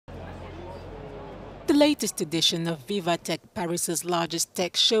The latest edition of VivaTech, Paris's largest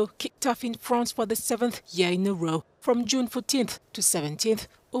tech show, kicked off in France for the 7th year in a row. From June 14th to 17th,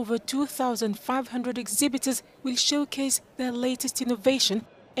 over 2,500 exhibitors will showcase their latest innovation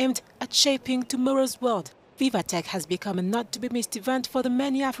aimed at shaping tomorrow's world. VivaTech has become a not-to-be-missed event for the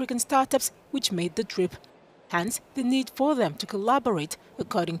many African startups which made the trip. Hence, the need for them to collaborate,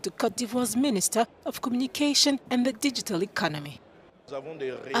 according to Côte d'Ivoire's Minister of Communication and the Digital Economy.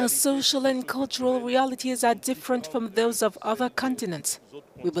 Our social and cultural realities are different from those of other continents.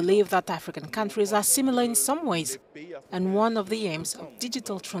 We believe that African countries are similar in some ways, and one of the aims of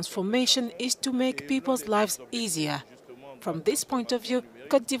digital transformation is to make people's lives easier. From this point of view,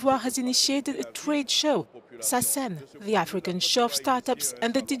 Côte d'Ivoire has initiated a trade show, SACEN, the African Show of Startups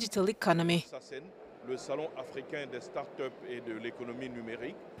and the Digital Economy.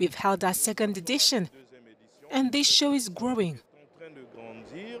 We've held our second edition, and this show is growing.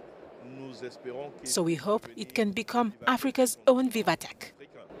 So we hope it can become Africa's own VivaTech.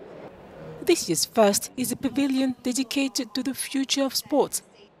 This year's first is a pavilion dedicated to the future of sports,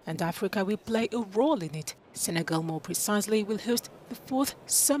 and Africa will play a role in it. Senegal, more precisely, will host the 4th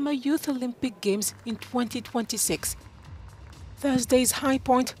Summer Youth Olympic Games in 2026. Thursday's high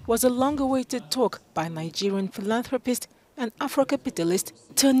point was a long-awaited talk by Nigerian philanthropist and Afro-capitalist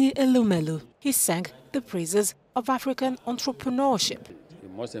Tony Elumelu. He sang the praises of African entrepreneurship.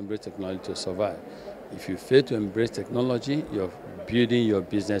 You must embrace technology to survive. If you fail to embrace technology, you're building your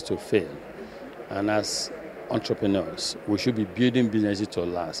business to fail. And as entrepreneurs, we should be building businesses to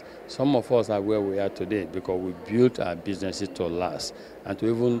last. Some of us are where we are today because we built our businesses to last and to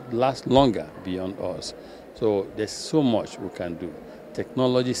even last longer beyond us. So there's so much we can do.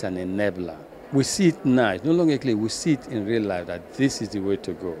 Technology is an enabler. We see it now, it's no longer clear, we see it in real life that this is the way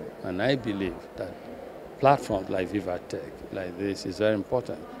to go. And I believe that platforms like VivaTech, like this, is very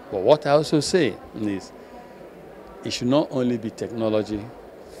important. But what I also say is, it should not only be technology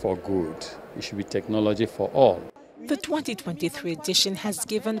for good, it should be technology for all. The 2023 edition has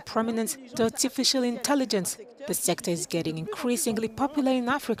given prominence to artificial intelligence. The sector is getting increasingly popular in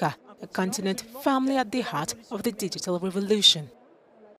Africa, a continent firmly at the heart of the digital revolution.